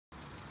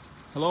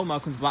Hello and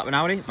welcome to Blackburn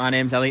Audi. My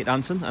name's Elliot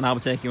Danson and I'll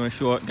be taking you on a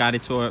short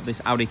guided tour of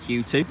this Audi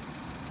Q2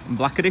 in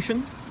Black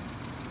Edition.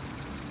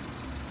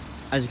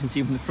 As you can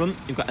see from the front,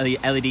 you've got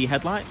LED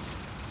headlights.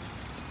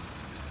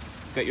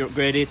 You've got your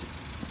upgraded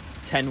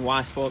 10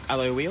 Y-spoke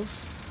alloy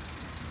wheels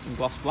in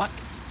gloss black.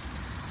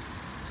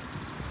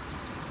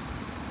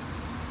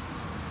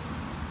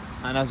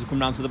 And as you come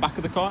down to the back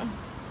of the car,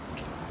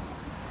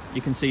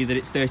 you can see that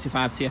it's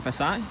 35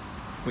 TFSI,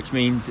 which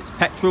means it's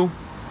petrol,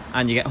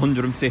 and you get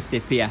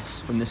 150 PS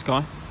from this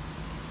car.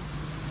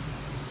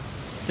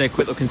 Take a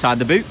quick look inside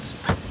the boot.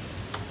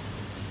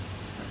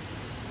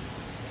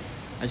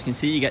 As you can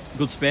see, you get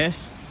good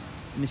space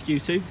in this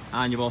Q2,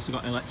 and you've also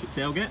got an electric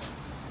tailgate.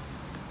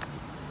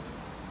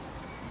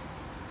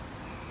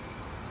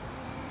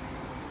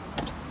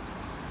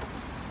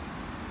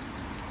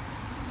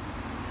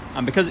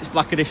 And because it's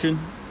Black Edition,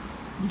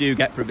 you do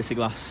get privacy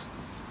glass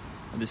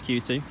of this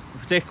Q2. If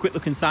we take a quick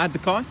look inside the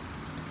car,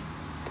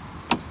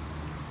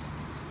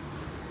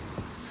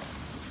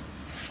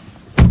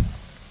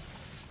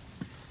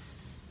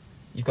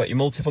 you've got your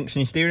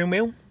multifunctioning steering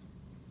wheel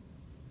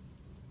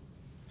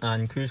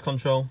and cruise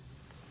control.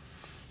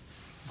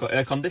 You've got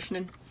air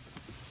conditioning,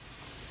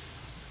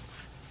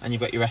 and you've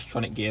got your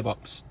S-tronic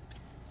gearbox,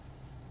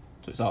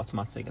 so it's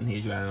automatic, and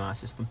here's your MMI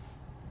system.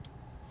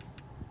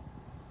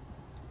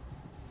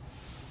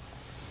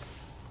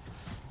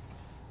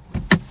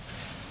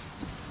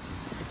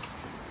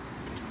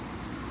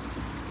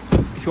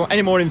 If you want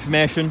any more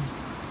information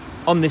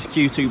on this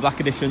Q2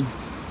 Black Edition,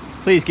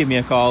 please give me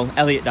a call,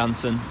 Elliot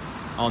Danson,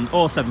 on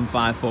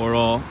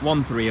 07540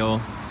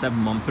 130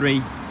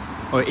 713,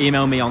 or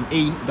email me on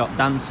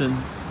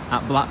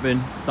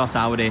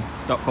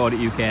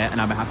e.danson@blackburn.audi.co.uk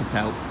and I'll be happy to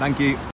help. Thank you.